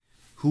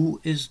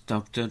Who is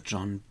Dr.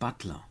 John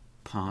Butler?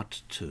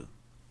 Part 2.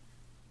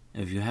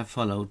 If you have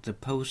followed the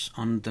posts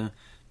on the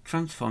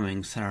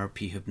Transforming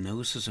Therapy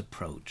Hypnosis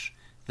approach,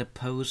 the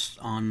posts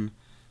on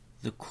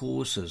the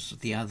courses,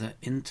 the other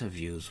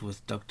interviews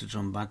with Dr.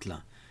 John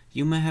Butler,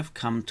 you may have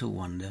come to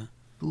wonder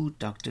who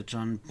Dr.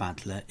 John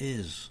Butler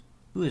is.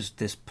 Who is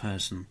this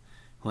person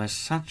who has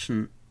such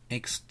an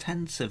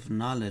extensive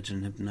knowledge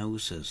in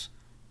hypnosis?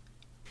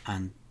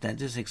 And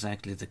that is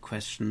exactly the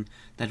question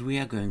that we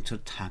are going to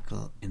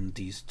tackle in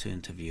these two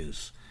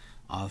interviews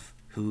of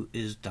who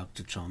is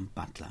Dr. John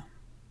Butler.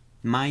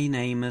 My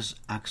name is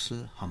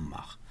Axel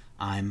Hombach.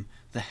 I'm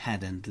the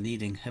head and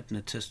leading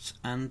hypnotist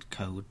and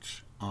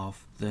coach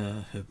of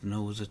the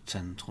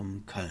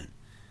Hypnosezentrum Köln.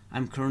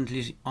 I'm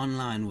currently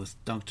online with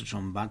Dr.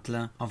 John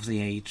Butler of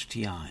the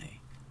HTI,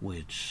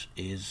 which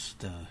is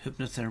the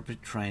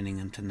Hypnotherapy Training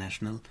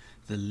International,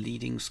 the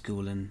leading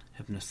school in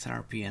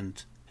hypnotherapy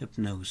and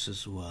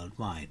hypnosis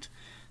worldwide.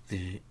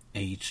 The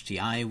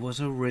HTI was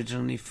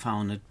originally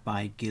founded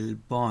by Gil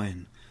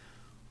Boyne,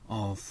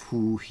 of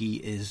who he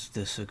is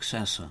the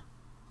successor.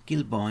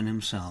 Gil Boyne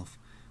himself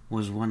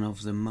was one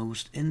of the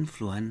most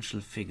influential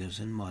figures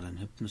in modern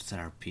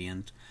hypnotherapy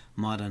and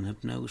modern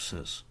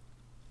hypnosis,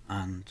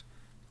 and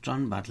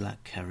John Butler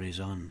carries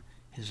on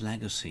his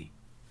legacy.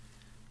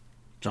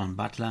 John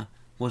Butler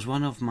was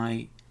one of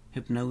my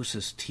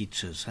hypnosis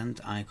teachers,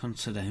 and I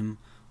consider him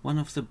one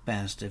of the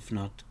best, if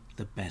not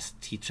the best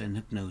teacher in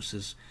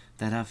hypnosis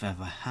that I've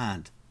ever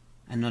had.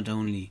 And not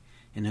only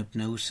in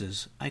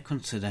hypnosis, I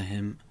consider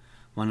him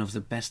one of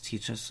the best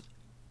teachers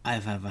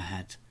I've ever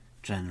had,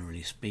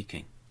 generally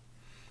speaking.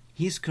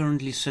 He's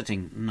currently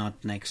sitting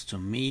not next to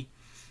me,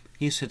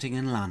 he's sitting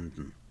in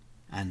London.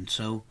 And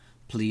so,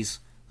 please,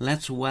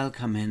 let's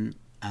welcome him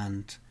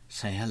and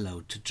say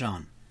hello to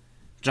John.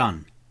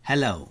 John,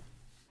 hello.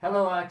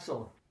 Hello,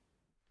 Axel.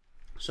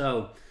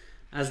 So,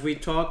 as we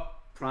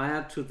talked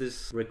prior to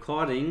this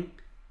recording,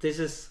 this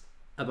is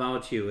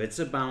about you. It's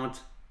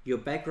about your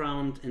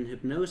background in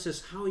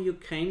hypnosis, how you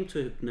came to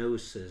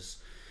hypnosis,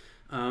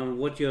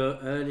 what your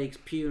early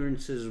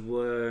experiences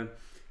were,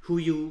 who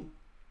you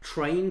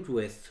trained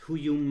with, who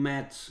you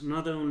met,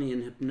 not only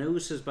in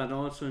hypnosis but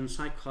also in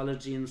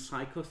psychology and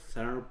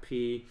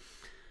psychotherapy,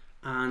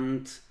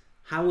 and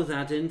how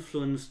that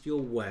influenced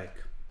your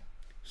work.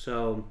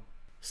 So,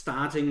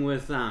 starting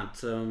with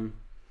that,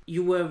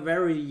 you were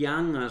very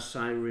young, as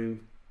I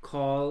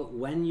recall,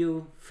 when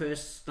you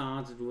first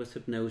started with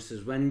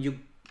hypnosis, when you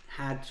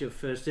had your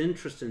first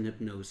interest in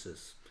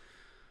hypnosis.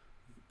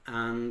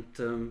 And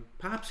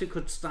perhaps you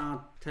could start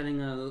telling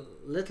a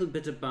little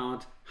bit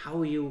about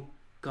how you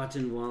got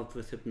involved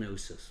with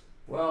hypnosis.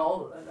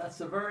 Well, that's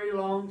a very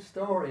long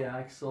story,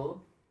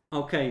 Axel.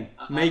 Okay,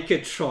 make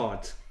it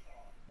short.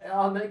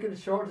 I'll make it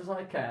as short as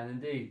I can,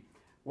 indeed.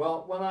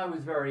 Well, when I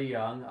was very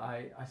young,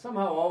 I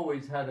somehow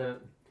always had a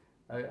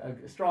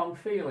strong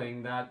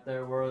feeling that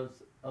there were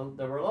a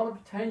lot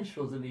of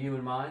potentials in the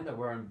human mind that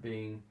weren't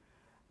being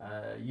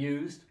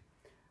used.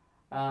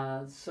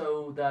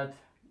 So that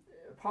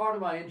part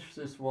of my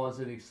interest was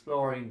in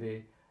exploring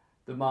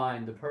the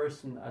mind, the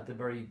person at the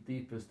very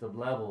deepest of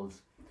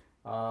levels.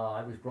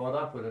 I was brought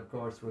up with, of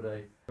course, with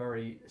a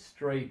very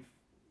straight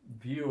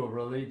view of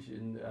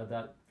religion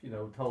that,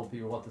 told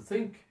people what to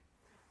think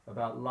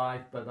about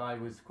life, but I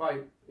was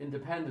quite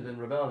independent and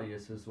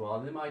rebellious as well.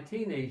 And in my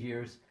teenage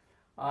years,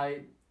 I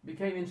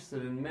became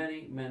interested in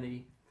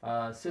many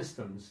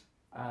systems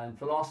and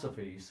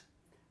philosophies,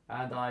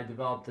 and I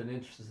developed an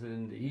interest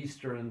in the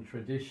Eastern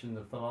tradition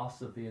of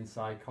philosophy and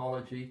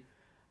psychology,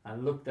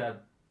 and looked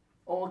at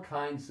all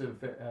kinds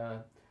of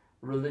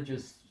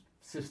religious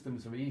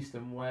systems of East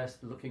and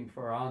West, looking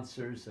for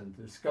answers and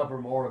to discover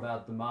more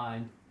about the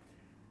mind.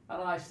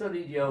 And I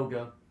studied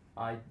yoga.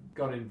 I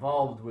got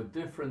involved with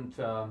different,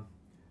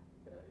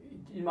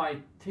 in my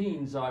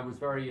teens I was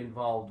very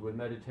involved with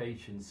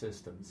meditation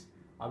systems.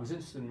 I was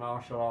interested in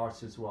martial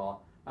arts as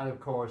well. And of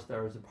course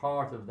there is a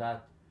part of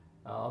that,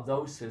 of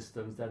those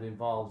systems that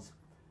involves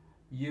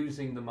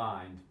using the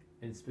mind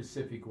in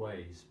specific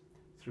ways,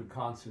 through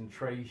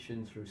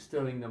concentration, through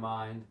stilling the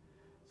mind,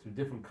 through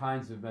different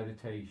kinds of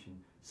meditation.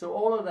 So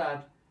all of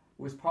that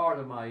was part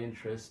of my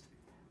interest,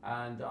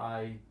 and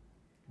I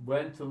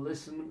went to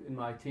listen in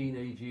my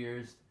teenage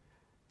years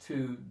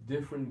to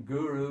different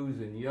gurus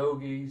and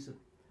yogis,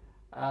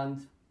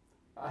 and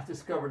I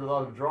discovered a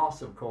lot of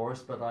dross, of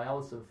course, but I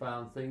also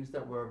found things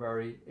that were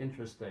very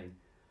interesting.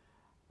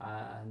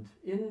 And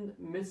in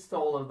midst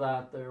all of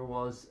that, there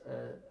was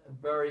a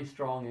very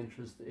strong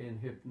interest in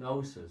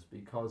hypnosis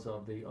because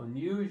of the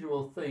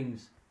unusual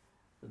things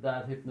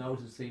that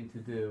hypnosis seemed to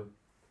do,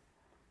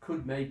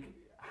 could make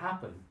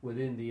happen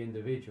within the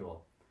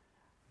individual.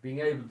 Being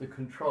able to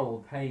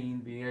control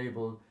pain, being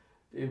able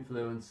to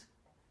influence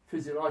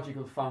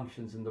physiological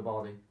functions in the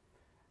body,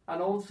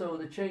 and also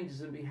the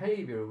changes in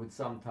behavior would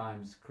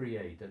sometimes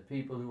create that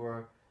people who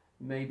are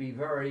maybe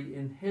very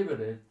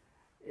inhibited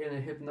in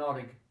a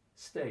hypnotic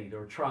state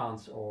or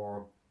trance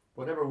or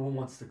whatever one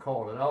wants to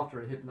call it,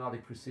 after a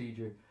hypnotic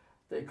procedure,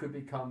 they could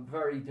become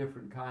very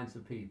different kinds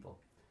of people.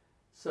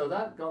 So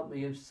that got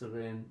me interested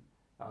in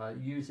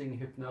using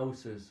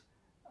hypnosis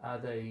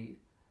at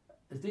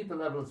as deep a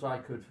level as I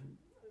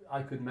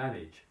could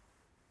manage.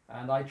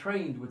 And I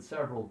trained with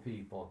several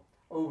people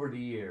over the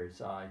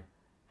years. I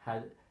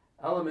had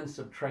elements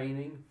of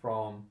training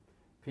from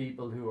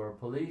people who are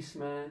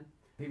policemen,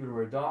 people who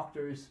are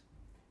doctors,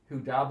 who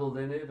dabbled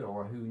in it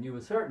or who knew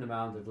a certain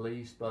amount at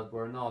least, but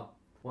were not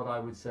what I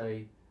would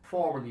say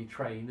formally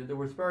trained. And there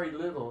was very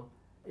little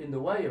in the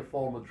way of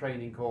formal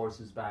training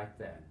courses back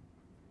then.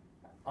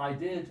 I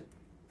did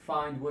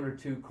find one or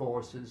two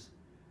courses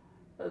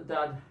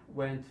that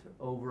went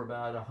over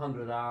about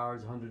 100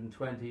 hours,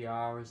 120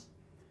 hours.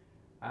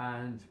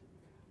 And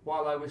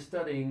while I was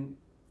studying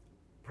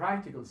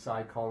practical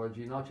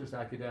psychology, not just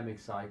academic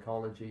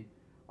psychology,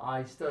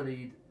 I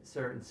studied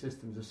certain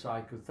systems of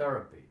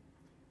psychotherapy,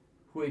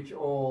 which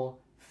all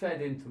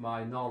fed into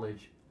my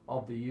knowledge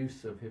of the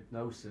use of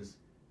hypnosis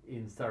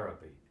in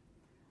therapy.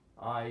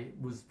 I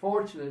was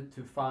fortunate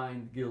to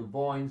find Gil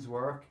Boyne's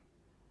work,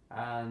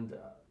 and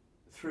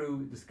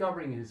through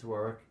discovering his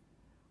work,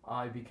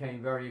 I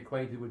became very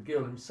acquainted with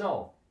Gil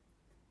himself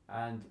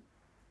and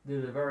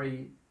did a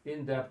very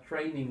in-depth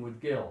training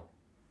with Gil,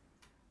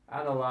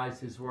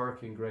 analyzed his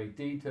work in great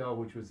detail,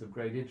 which was of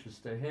great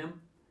interest to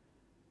him.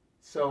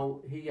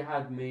 So he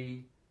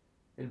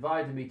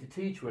invited me to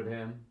teach with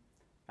him,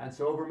 and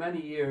so over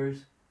many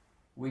years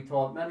we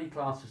taught many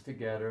classes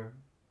together,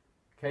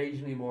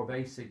 occasionally more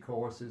basic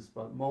courses,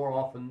 but more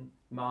often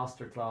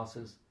master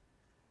classes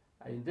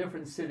in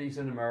different cities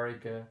in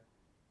America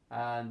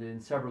and in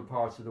several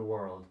parts of the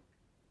world.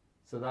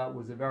 So that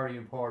was a very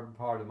important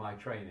part of my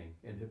training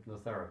in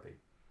hypnotherapy.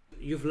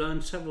 You've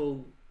learned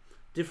several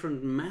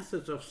different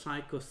methods of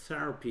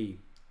psychotherapy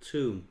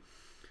too.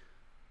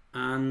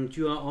 And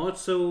you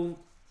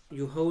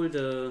hold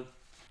a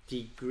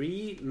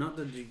degree, not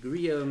a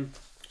degree, a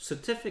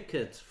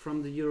certificate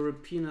from the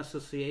European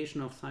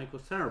Association of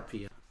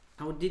Psychotherapy.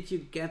 How did you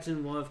get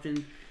involved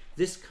in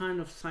this kind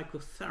of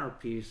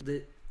psychotherapy?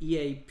 The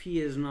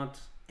EAP is not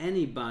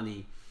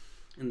anybody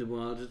in the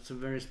world, it's a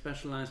very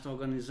specialized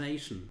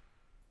organization.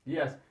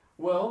 Yes,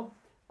 well,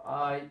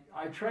 I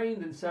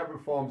trained in several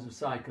forms of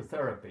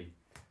psychotherapy.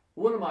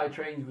 One of my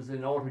trainings was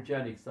in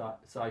autogenic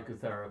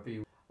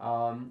psychotherapy.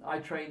 I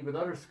trained with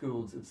other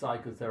schools of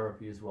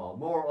psychotherapy as well,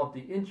 more of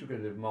the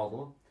integrative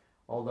model,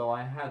 although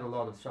I had a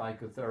lot of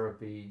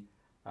psychotherapy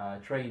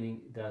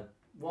training that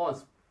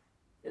was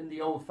in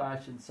the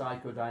old-fashioned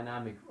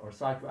psychodynamic or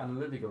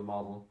psychoanalytical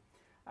model,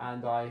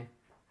 and I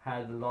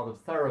had a lot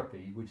of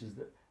therapy, which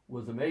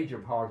was a major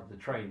part of the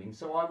training.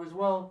 So I was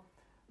well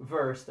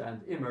versed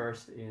and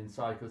immersed in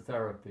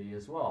psychotherapy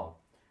as well.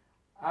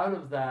 Out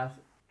of that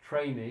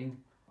training,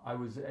 I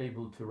was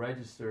able to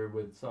register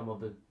with some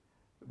of the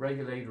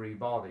regulatory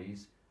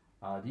bodies,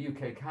 the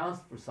UK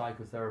Council for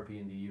Psychotherapy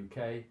in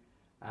the UK,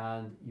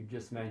 and you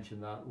just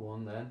mentioned that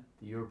one then,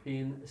 the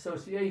European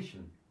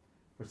Association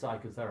for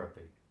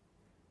Psychotherapy.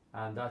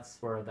 And that's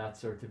where that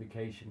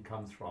certification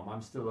comes from.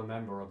 I'm still a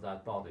member of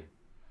that body.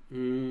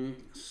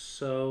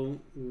 So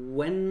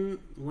when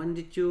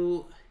did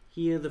you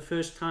hear the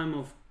first time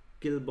of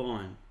Gil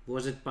Boyne?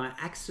 Was it by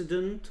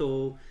accident,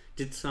 or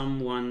did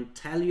someone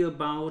tell you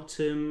about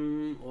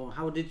him, or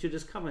how did you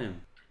discover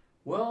him?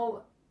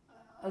 Well,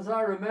 as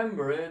I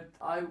remember it,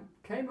 I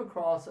came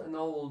across an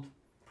old,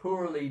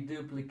 poorly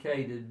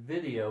duplicated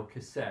video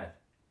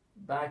cassette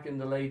back in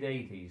the late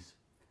 80s.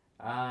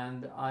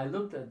 And I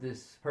looked at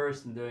this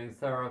person doing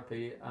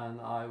therapy,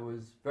 and I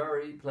was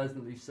very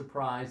pleasantly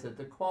surprised at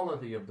the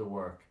quality of the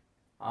work.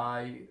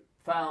 I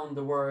found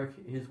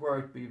his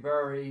work to be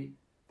very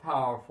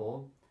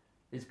powerful.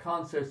 His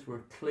concepts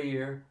were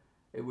clear.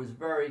 It was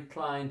very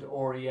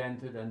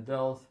client-oriented and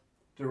dealt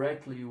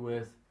directly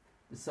with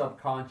the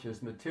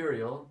subconscious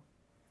material.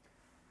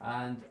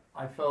 And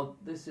I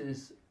felt this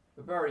is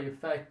a very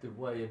effective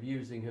way of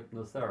using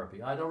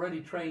hypnotherapy. I'd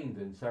already trained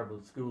in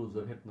several schools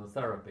of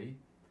hypnotherapy,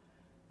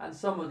 and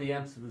some of the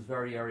emphasis was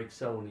very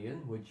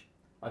Ericksonian, which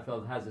I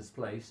felt has its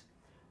place,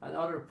 and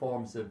other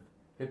forms of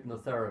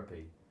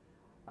hypnotherapy.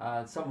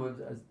 Some of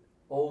an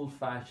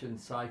old-fashioned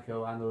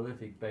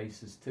psychoanalytic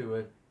basis to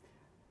it.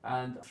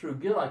 And through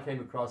Gil, I came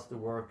across the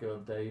work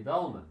of Dave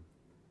Ellman,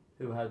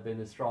 who had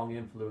been a strong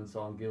influence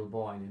on Gil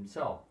Boyne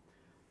himself.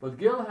 But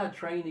Gil had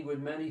training with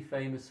many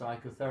famous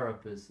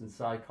psychotherapists and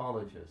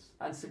psychologists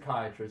and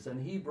psychiatrists,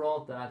 and he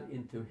brought that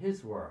into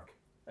his work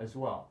as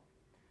well.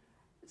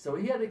 So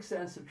he had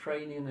extensive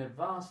training and a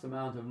vast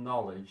amount of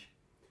knowledge.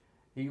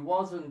 He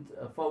wasn't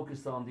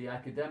focused on the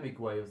academic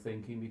way of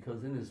thinking,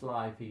 because in his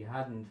life he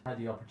hadn't had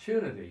the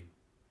opportunity,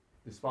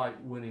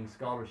 despite winning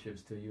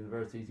scholarships to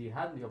universities, he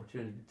hadn't the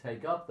opportunity to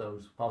take up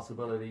those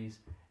possibilities.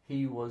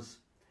 He was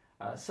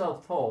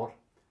self-taught.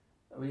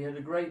 He had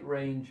a great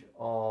range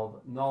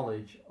of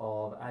knowledge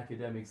of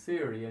academic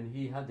theory, and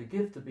he had the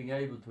gift of being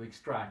able to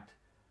extract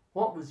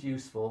what was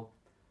useful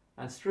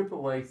and strip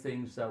away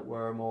things that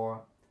were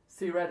more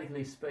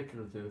theoretically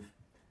speculative,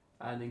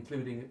 and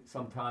including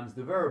sometimes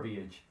the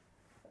verbiage,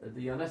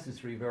 the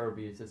unnecessary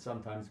verbiage that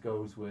sometimes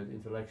goes with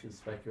intellectual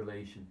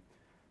speculation.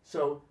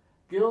 So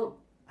Gil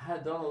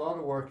had done a lot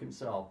of work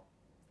himself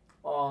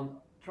on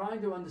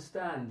trying to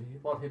understand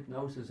what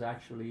hypnosis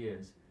actually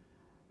is.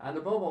 And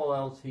above all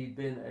else, he'd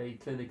been a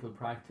clinical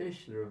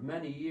practitioner of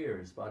many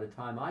years by the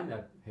time I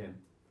met him.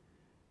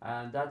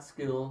 And that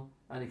skill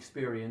and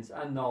experience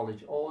and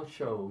knowledge all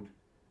showed,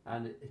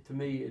 and to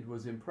me it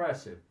was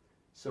impressive.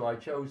 So I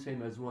chose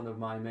him as one of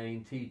my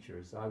main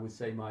teachers. I would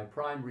say my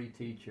primary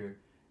teacher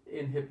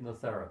in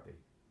hypnotherapy.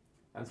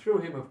 And through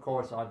him, of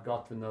course, I've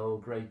got to know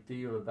a great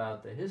deal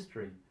about the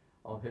history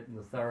of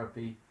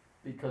hypnotherapy,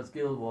 because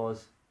Gil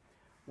was,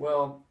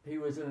 well, he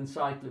was an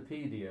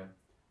encyclopedia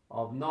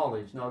of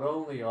knowledge, not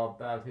only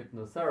about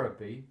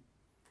hypnotherapy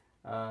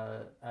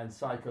and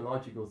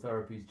psychological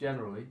therapies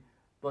generally,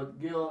 but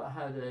Gil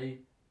had a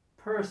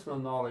personal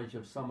knowledge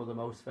of some of the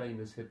most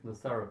famous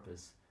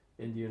hypnotherapists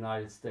in the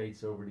United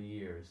States over the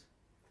years.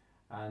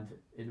 And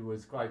it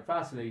was quite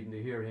fascinating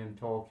to hear him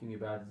talking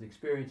about his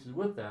experiences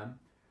with them,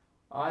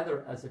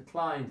 either as a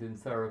client in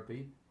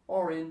therapy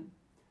or in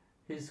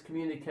his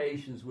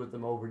communications with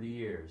them over the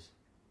years.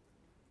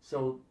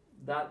 So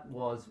that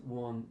was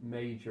one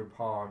major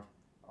part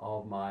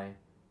of my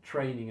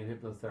training in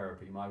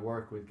hypnotherapy, my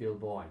work with Gil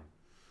Boyne.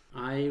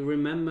 I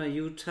remember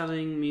you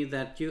telling me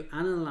that you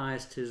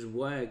analyzed his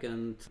work,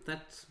 and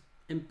that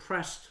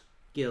impressed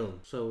Gil.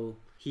 So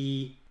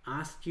he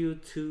asked you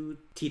to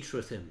teach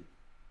with him,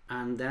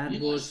 and that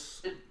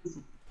was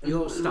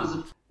your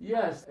start.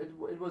 Yes, it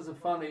was a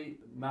funny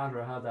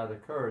matter how that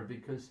occurred,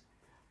 because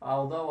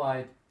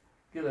although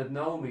Gil had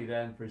known me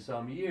then for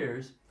some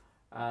years,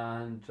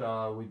 and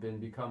we'd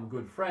become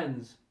good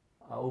friends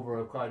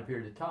over quite a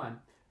period of time,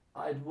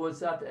 it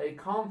was at a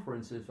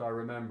conference, if I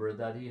remember,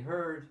 that he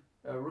heard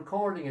a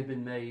recording had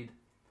been made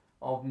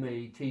of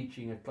me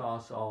teaching a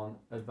class on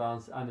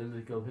advanced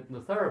analytical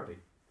hypnotherapy.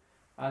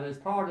 And as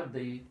part of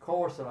the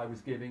course that I was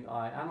giving,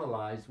 I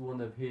analysed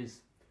one of his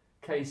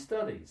case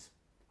studies,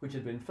 which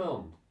had been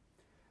filmed.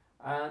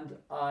 And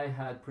I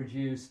had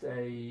produced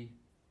a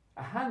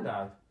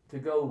handout to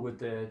go with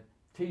the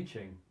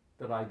teaching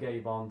that I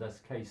gave on this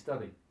case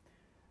study.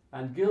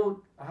 And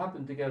Gil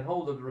happened to get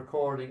hold of the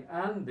recording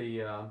and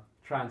the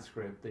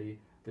transcript, the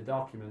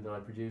document that I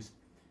produced,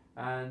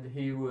 and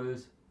he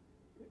was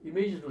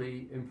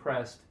immediately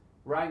impressed,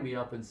 rang me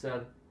up and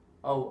said,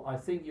 "Oh, I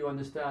think you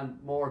understand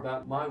more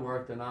about my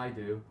work than I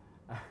do."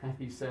 And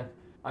he said,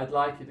 "I'd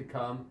like you to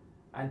come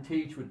and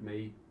teach with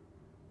me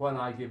when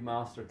I give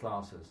master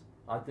classes.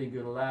 I think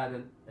it'll add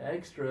an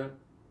extra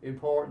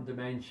important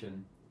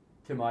dimension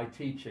to my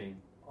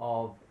teaching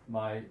of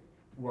my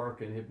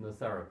work in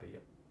hypnotherapy."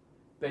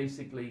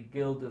 Basically,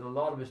 Gil did a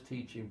lot of his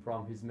teaching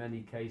from his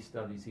many case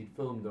studies he'd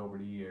filmed over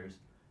the years,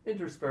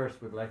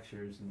 interspersed with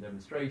lectures and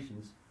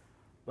demonstrations,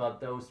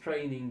 but those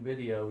training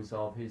videos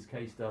of his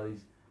case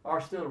studies are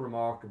still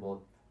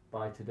remarkable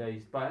by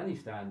any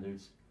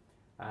standards.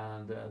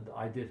 And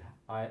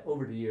I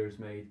over the years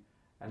made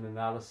an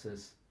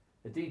analysis,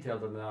 a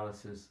detailed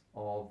analysis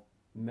of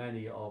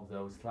many of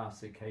those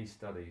classic case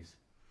studies.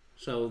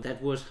 So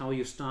that was how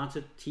you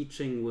started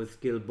teaching with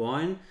Gil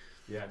Boyne.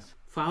 Yes.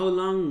 For how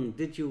long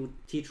did you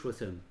teach with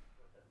him?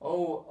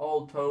 Oh,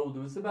 all told, it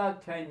was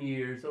about 10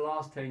 years, the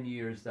last 10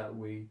 years that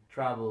we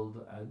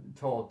travelled and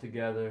taught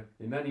together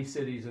in many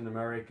cities in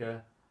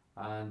America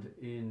and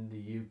in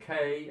the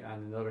UK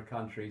and in other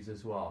countries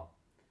as well.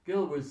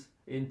 Gil was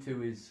into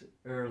his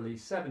early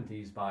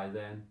 70s by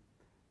then,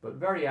 but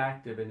very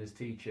active in his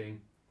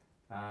teaching,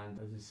 and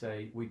as I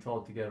say, we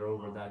taught together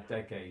over that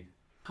decade.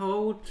 How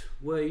old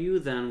were you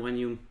then when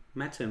you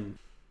met him?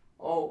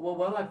 Oh, well,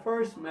 when I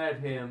first met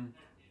him,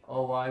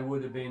 I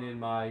would have been in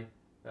my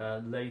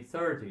late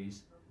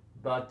 30s,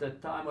 but the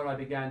time when I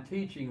began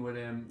teaching with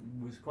him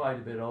was quite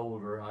a bit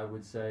older. I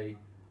would say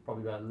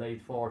probably about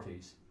late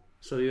 40s.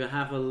 So you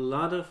have a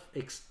lot of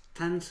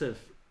extensive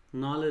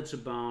knowledge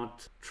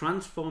about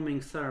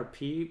transforming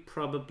therapy.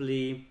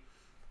 Probably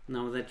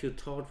now that you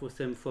taught with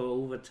him for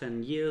over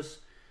 10 years,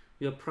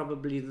 you're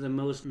probably the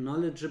most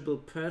knowledgeable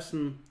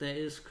person there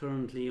is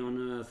currently on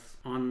earth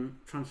on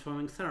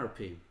transforming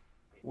therapy.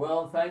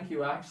 Well, thank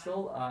you,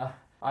 Axel.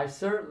 I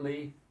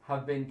certainly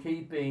have been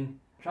keeping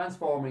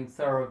transforming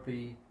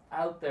therapy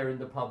out there in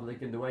the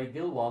public in the way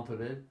Gil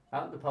wanted it,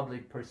 out in the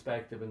public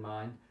perspective in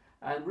mind.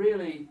 And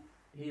really,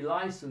 he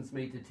licensed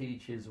me to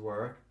teach his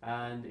work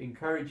and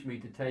encouraged me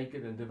to take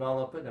it and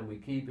develop it. And we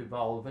keep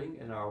evolving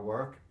in our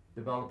work,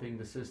 developing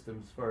the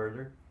systems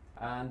further.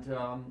 And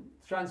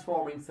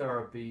transforming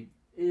therapy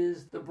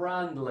is the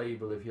brand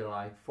label, if you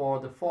like, for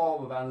the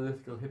form of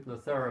analytical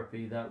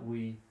hypnotherapy that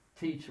we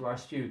teach to our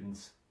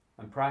students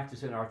and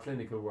practice in our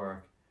clinical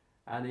work.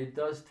 And it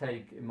does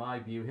take, in my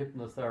view,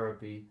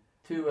 hypnotherapy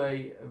to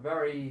a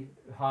very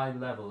high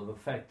level of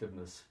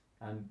effectiveness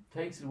and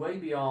takes it way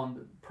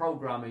beyond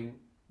programming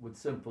with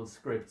simple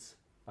scripts.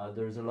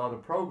 There's a lot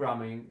of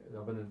programming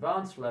of an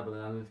advanced level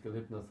in analytical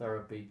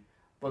hypnotherapy,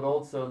 but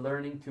also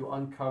learning to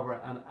uncover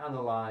and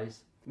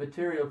analyze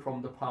material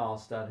from the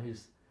past that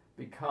has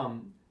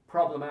become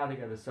problematic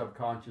at a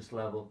subconscious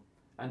level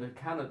and that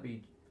cannot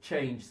be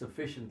changed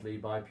sufficiently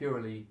by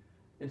purely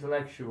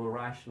intellectual,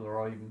 rational,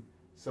 or even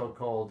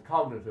so-called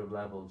cognitive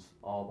levels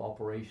of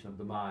operation of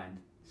the mind.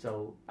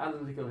 So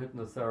analytical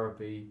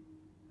hypnotherapy,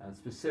 and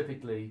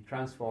specifically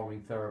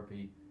transforming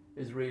therapy,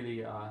 is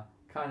really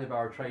kind of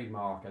our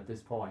trademark at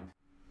this point.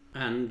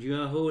 And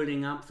you are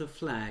holding up the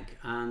flag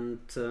and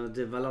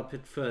develop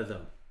it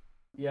further.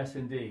 Yes,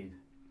 indeed.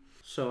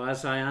 So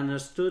as I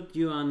understood,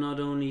 you are not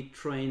only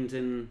trained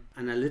in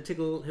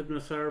analytical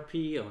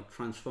hypnotherapy or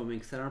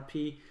transforming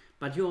therapy,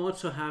 but you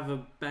also have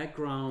a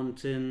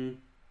background in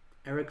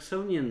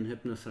Ericksonian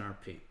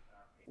hypnotherapy.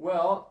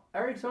 Well,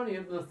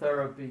 Ericksonian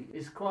hypnotherapy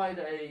is quite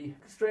a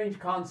strange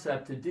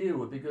concept to deal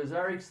with, because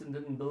Erickson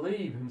didn't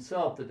believe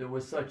himself that there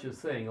was such a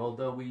thing,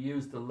 although we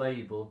used the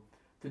label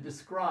to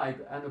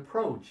describe an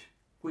approach,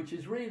 which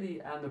is really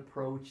an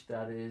approach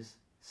that is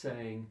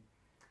saying,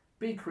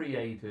 be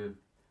creative,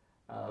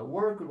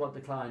 work with what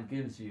the client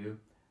gives you,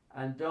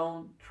 and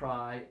don't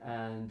try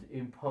and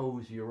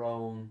impose your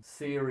own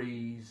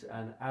theories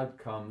and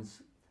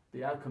outcomes,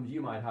 the outcomes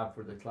you might have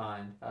for the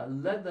client.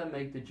 Let them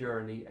make the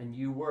journey, and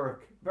you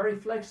work very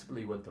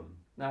flexibly with them.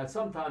 Now, it's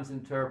sometimes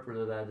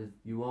interpreted that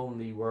you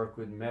only work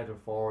with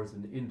metaphors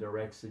and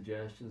indirect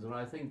suggestions, and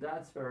I think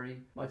that's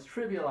very much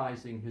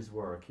trivializing his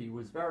work. He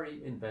was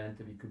very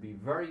inventive. He could be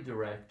very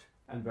direct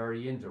and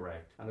very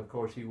indirect. And of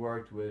course, he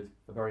worked with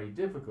very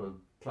difficult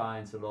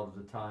clients a lot of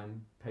the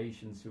time,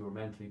 patients who were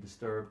mentally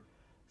disturbed.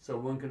 So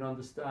one can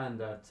understand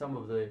that some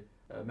of the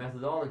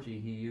methodology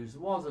he used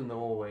wasn't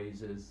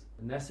always as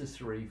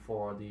necessary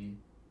for the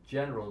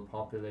general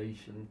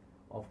population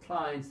of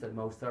clients that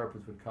most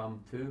therapists would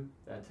come to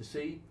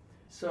see.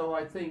 So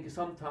I think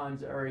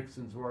sometimes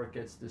Erickson's work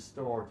gets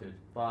distorted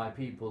by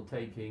people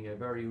taking a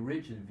very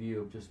rigid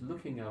view of just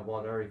looking at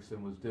what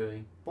Erickson was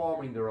doing,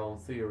 forming their own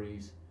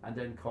theories, and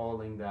then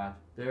calling that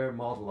their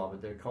model of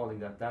it. They're calling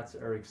that's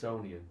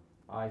Ericksonian.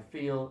 I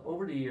feel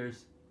over the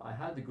years I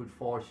had the good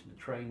fortune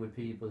to train with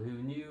people who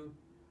knew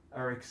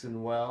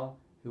Erickson well,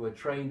 who had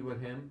trained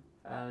with him,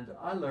 and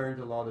I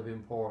learned a lot of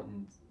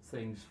important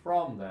things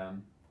from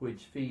them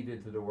which feed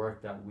into the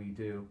work that we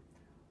do.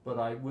 But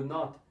I would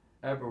not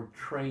ever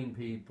train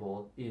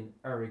people in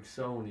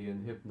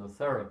Ericksonian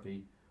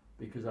hypnotherapy,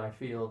 because I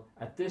feel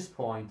at this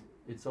point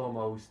it's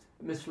almost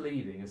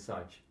misleading as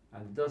such,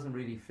 and it doesn't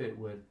really fit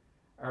with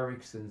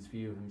Erickson's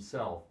view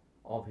himself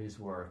of his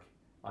work.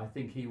 I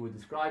think he would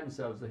describe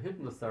himself as a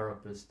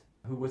hypnotherapist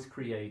who was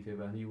creative,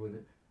 and he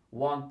would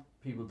want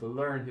people to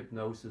learn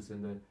hypnosis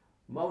in the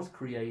most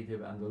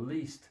creative and the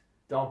least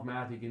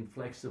dogmatic,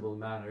 inflexible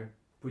manner,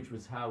 which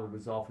was how it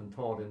was often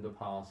taught in the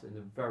past, in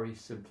a very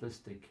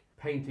simplistic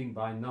painting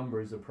by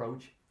numbers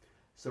approach.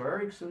 So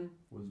Erickson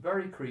was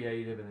very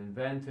creative and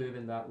inventive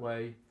in that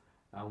way,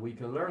 and we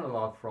can learn a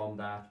lot from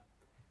that.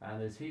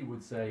 And as he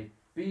would say,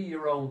 be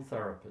your own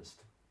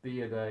therapist,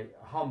 be it a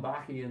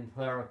Hombachian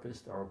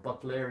therapist or a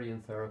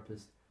Butlerian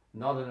therapist,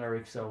 not an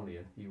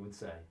Ericksonian, he would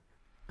say.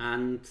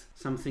 And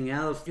something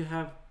else, you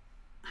have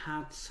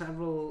had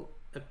several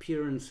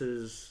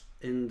appearances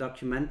in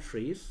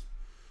documentaries,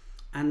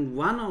 and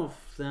one of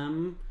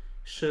them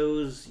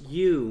shows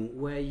you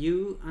where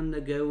you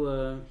undergo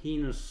a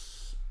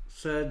heinous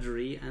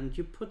surgery and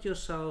you put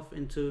yourself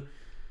into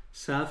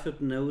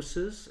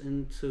self-hypnosis,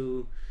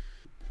 into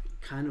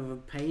kind of a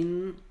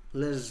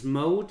painless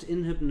mode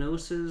in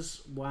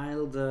hypnosis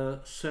while the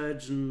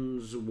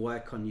surgeons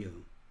work on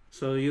you.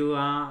 So you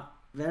are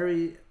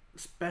very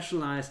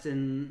specialized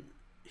in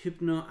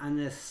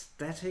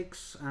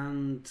hypnoanesthetics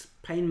and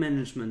pain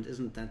management,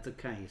 isn't that the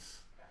case?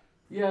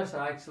 Yes,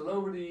 Axel.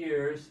 Over the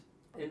years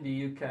in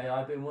the UK,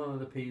 I've been one of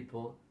the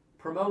people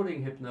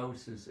promoting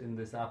hypnosis in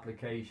this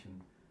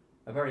application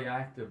very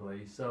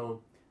actively.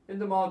 So in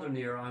the modern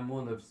era, I'm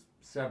one of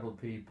several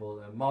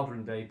people,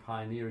 modern day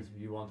pioneers, if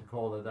you want to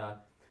call it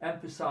that,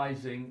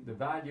 emphasizing the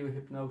value of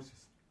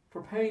hypnosis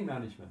for pain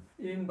management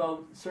in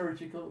both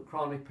surgical,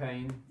 chronic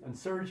pain, and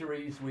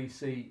surgeries. We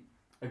see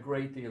a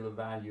great deal of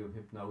value of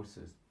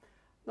hypnosis,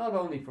 not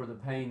only for the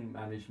pain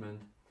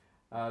management,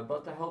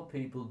 but to help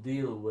people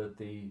deal with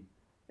the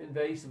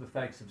invasive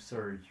effects of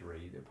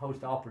surgery, the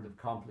post-operative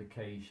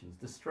complications,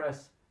 the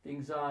stress, the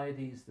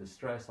anxieties, the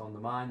stress on the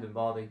mind and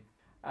body,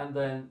 and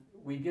then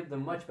we give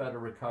them much better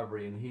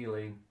recovery and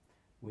healing.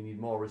 We need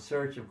more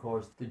research, of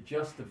course, to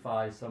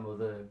justify some of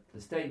the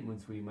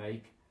statements we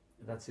make.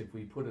 That's if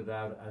we put it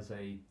out as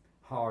a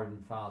hard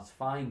and fast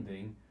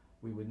finding,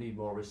 we would need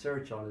more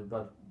research on it.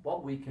 But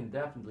what we can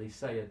definitely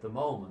say at the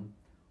moment,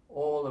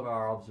 all of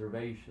our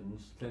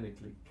observations,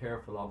 clinically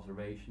careful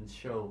observations,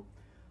 show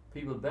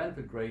people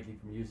benefit greatly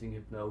from using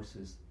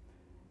hypnosis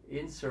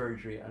in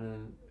surgery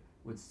and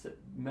with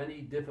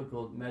many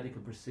difficult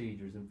medical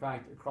procedures. In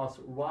fact, across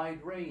a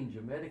wide range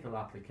of medical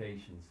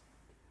applications.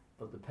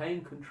 But the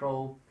pain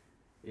control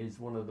is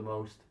one of the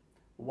most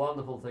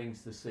wonderful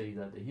things to see,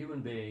 that the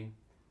human being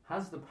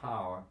has the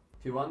power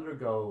to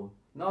undergo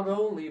not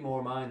only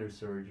more minor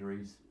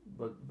surgeries,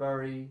 but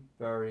very,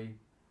 very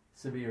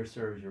severe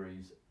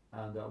surgeries.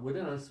 And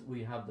within us,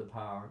 we have the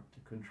power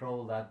to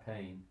control that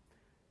pain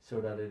so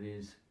that it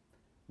is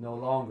no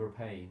longer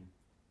pain.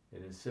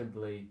 It is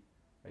simply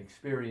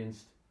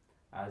experienced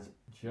as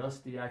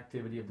just the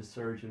activity of the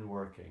surgeon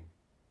working.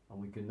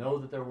 And we can know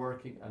that they're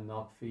working and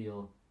not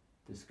feel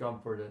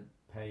discomfort and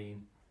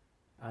pain,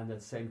 and at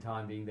the same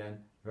time being then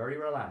very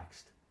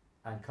relaxed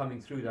and coming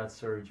through that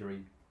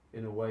surgery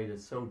in a way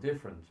that's so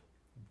different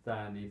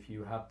than if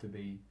you have to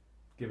be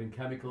given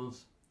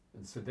chemicals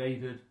and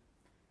sedated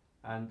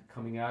and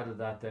coming out of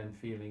that then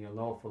feeling an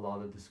awful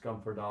lot of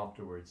discomfort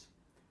afterwards.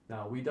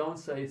 Now, we don't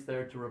say it's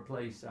there to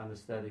replace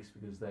anesthetics,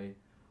 because they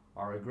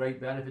are a great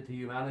benefit to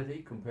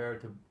humanity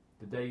compared to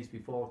the days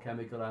before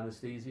chemical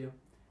anesthesia.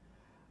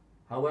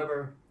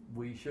 However,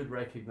 we should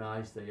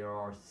recognize there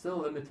are still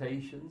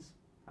limitations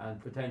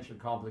and potential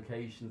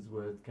complications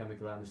with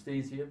chemical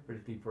anesthesia,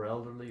 particularly for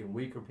elderly and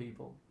weaker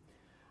people.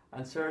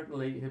 And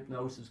certainly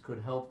hypnosis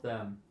could help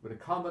them with a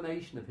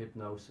combination of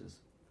hypnosis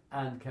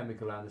and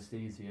chemical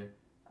anesthesia,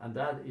 and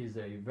that is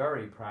a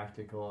very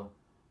practical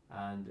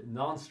and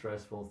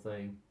non-stressful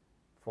thing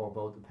for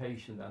both the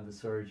patient and the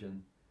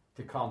surgeon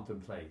to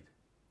contemplate.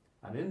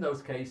 And in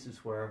those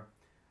cases where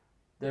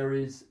there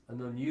is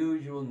an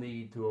unusual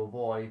need to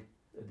avoid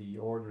the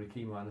ordinary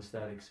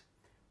chemoanesthetics,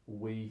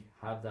 we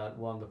have that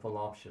wonderful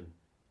option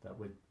that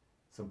with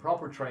some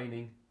proper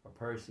training a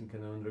person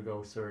can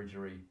undergo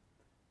surgery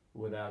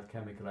without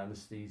chemical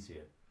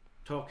anesthesia.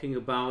 Talking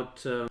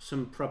about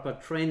some proper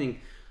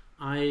training,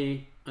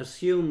 I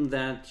assume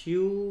that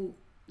you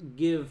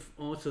give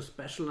also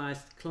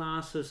specialized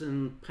classes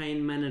in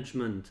pain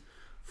management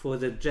for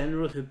the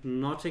general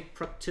hypnotic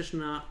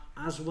practitioner,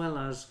 as well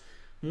as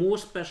more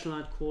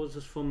specialized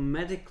courses for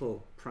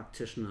medical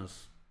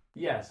practitioners.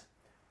 Yes,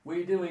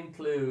 we do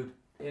include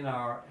in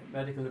our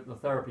medical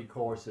hypnotherapy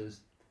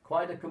courses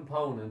quite a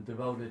component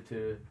devoted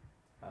to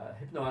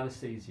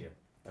hypnoanesthesia,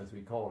 as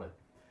we call it.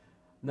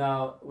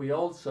 Now, we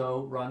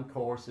also run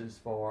courses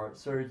for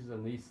surgeons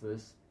and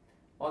anesthetists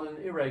on an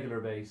irregular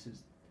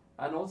basis,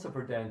 and also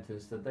for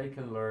dentists, that they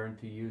can learn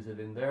to use it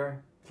in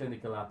their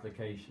clinical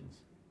applications.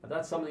 And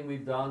that's something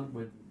we've done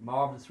with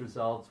marvelous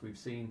results. We've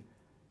seen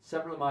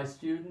several of my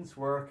students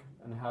work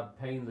and have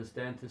painless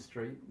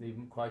dentistry,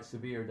 even quite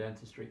severe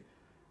dentistry,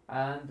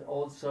 and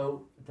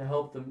also to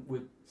help them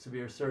with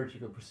severe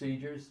surgical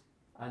procedures.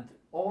 And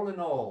all in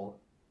all,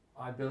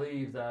 I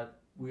believe that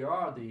we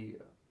are the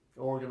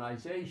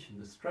organisation,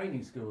 this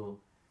training school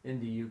in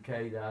the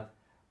UK, that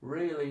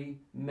really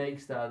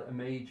makes that a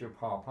major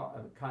part,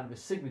 a kind of a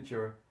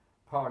signature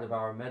part of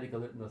our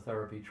medical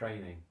hypnotherapy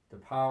training, the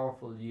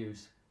powerful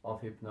use of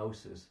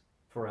hypnosis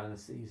for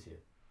anesthesia.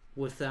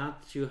 With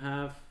that, you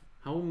have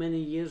how many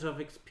years of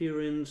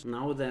experience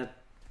now that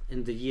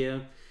in the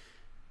year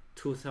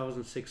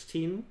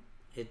 2016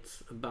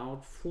 it's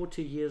about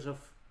 40 years of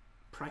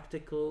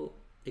practical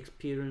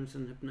experience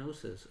in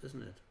hypnosis,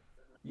 isn't it?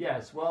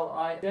 Yes, well,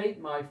 I date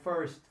my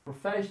first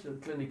professional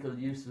clinical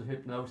use of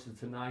hypnosis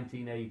to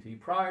 1980.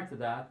 Prior to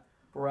that,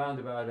 for around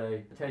about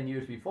 10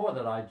 years before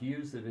that, I'd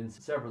used it in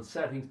several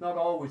settings, not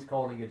always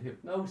calling it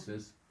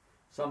hypnosis.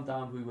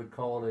 Sometimes we would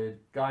call it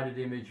guided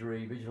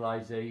imagery,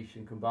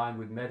 visualization, combined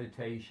with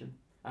meditation.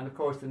 And of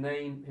course, the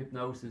name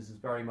hypnosis is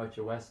very much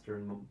a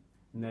Western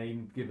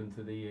name given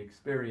to the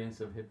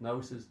experience of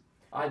hypnosis.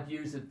 I'd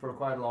used it for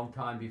quite a long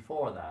time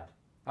before that.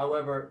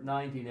 However,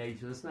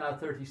 1980, it's now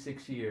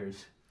 36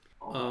 years.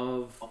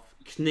 Of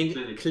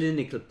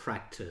clinical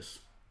practice.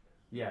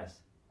 Yes,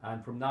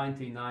 and from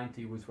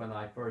 1990 was when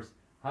I first,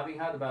 having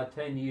had about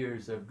 10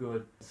 years of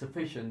good,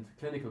 sufficient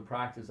clinical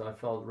practice, I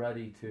felt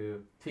ready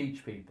to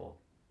teach people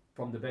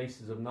from the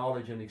basis of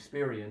knowledge and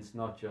experience,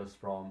 not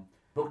just from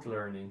book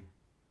learning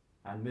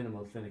and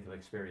minimal clinical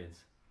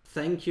experience.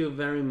 Thank you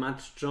very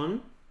much,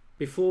 John.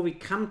 Before we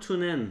come to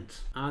an end,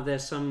 are there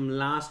some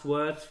last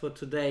words for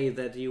today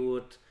that you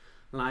would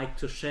like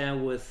to share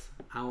with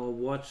our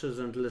watchers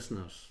and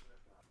listeners?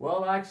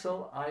 Well,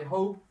 Axel, I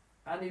hope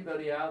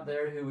anybody out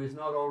there who is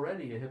not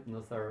already a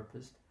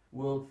hypnotherapist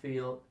will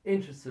feel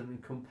interested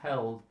and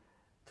compelled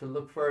to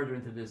look further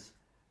into this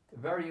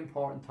very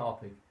important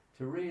topic,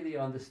 to really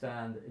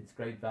understand its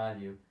great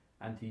value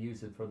and to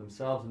use it for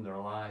themselves in their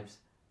lives,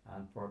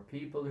 and for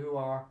people who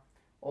are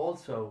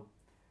also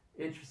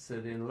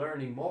interested in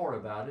learning more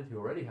about it, who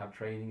already have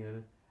training in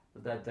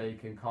it, that they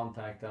can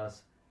contact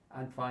us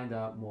and find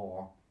out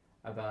more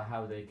about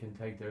how they can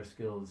take their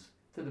skills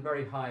to the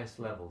very highest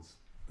levels.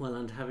 Well,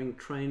 and having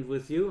trained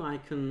with you, I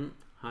can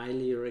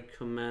highly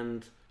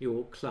recommend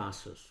your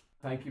classes.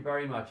 Thank you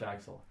very much,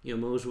 Axel. You're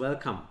most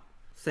welcome.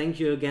 Thank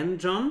you again,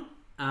 John,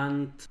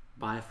 and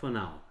bye for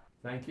now.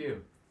 Thank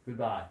you.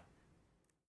 Goodbye.